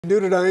New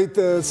tonight,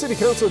 the City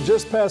Council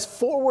just passed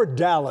Forward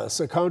Dallas,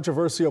 a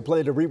controversial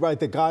plan to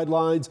rewrite the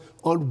guidelines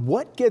on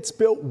what gets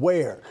built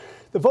where.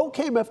 The vote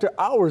came after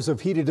hours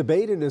of heated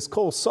debate, and as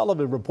Cole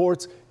Sullivan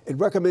reports, it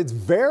recommends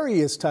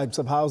various types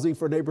of housing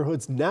for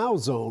neighborhoods now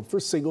zoned for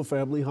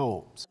single-family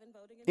homes.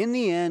 In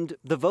the end,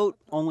 the vote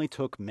only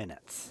took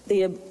minutes.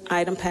 The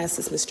item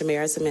passes, Mr.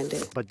 Mayor, as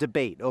amended. But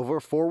debate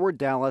over Forward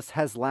Dallas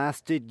has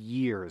lasted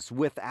years,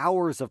 with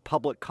hours of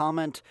public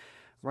comment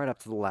right up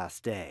to the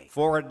last day.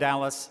 Forward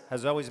Dallas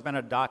has always been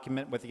a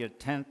document with the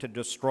intent to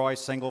destroy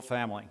single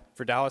family.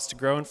 For Dallas to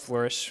grow and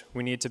flourish,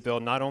 we need to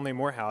build not only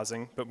more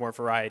housing, but more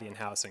variety in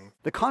housing.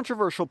 The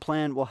controversial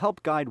plan will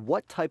help guide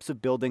what types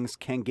of buildings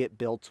can get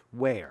built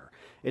where.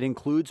 It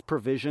includes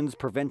provisions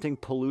preventing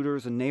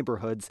polluters in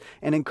neighborhoods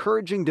and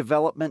encouraging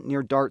development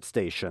near DART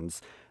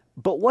stations.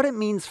 But what it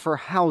means for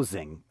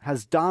housing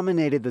has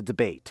dominated the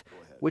debate,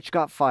 which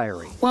got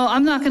fiery. Well,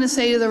 I'm not going to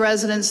say to the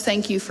residents,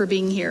 thank you for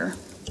being here.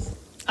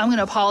 I'm going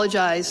to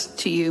apologize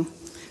to you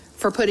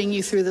for putting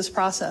you through this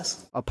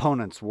process.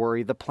 Opponents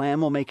worry the plan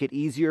will make it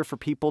easier for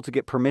people to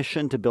get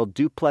permission to build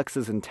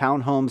duplexes and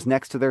townhomes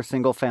next to their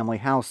single-family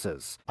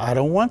houses. I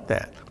don't want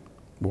that.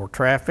 More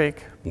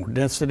traffic, more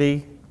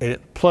density,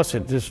 plus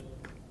it just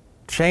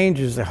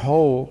changes the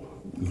whole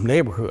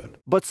neighborhood.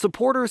 But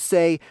supporters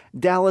say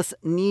Dallas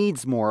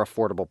needs more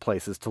affordable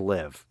places to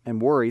live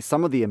and worry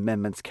some of the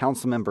amendments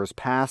council members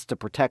passed to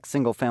protect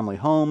single-family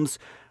homes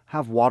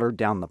have watered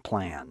down the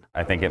plan.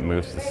 I think it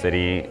moves the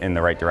city in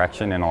the right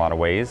direction in a lot of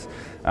ways.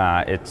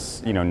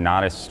 It's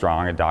not as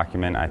strong a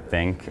document, I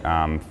think,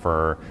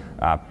 for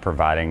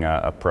providing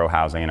a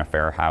pro-housing and a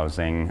fair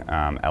housing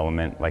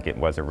element like it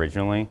was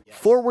originally.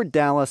 Forward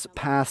Dallas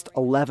passed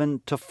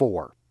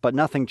 11-4, but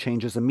nothing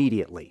changes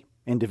immediately.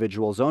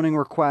 Individual zoning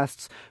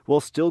requests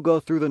will still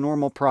go through the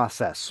normal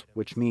process,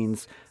 which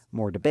means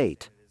more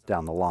debate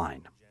down the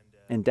line.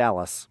 In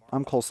Dallas,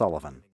 I'm Cole Sullivan.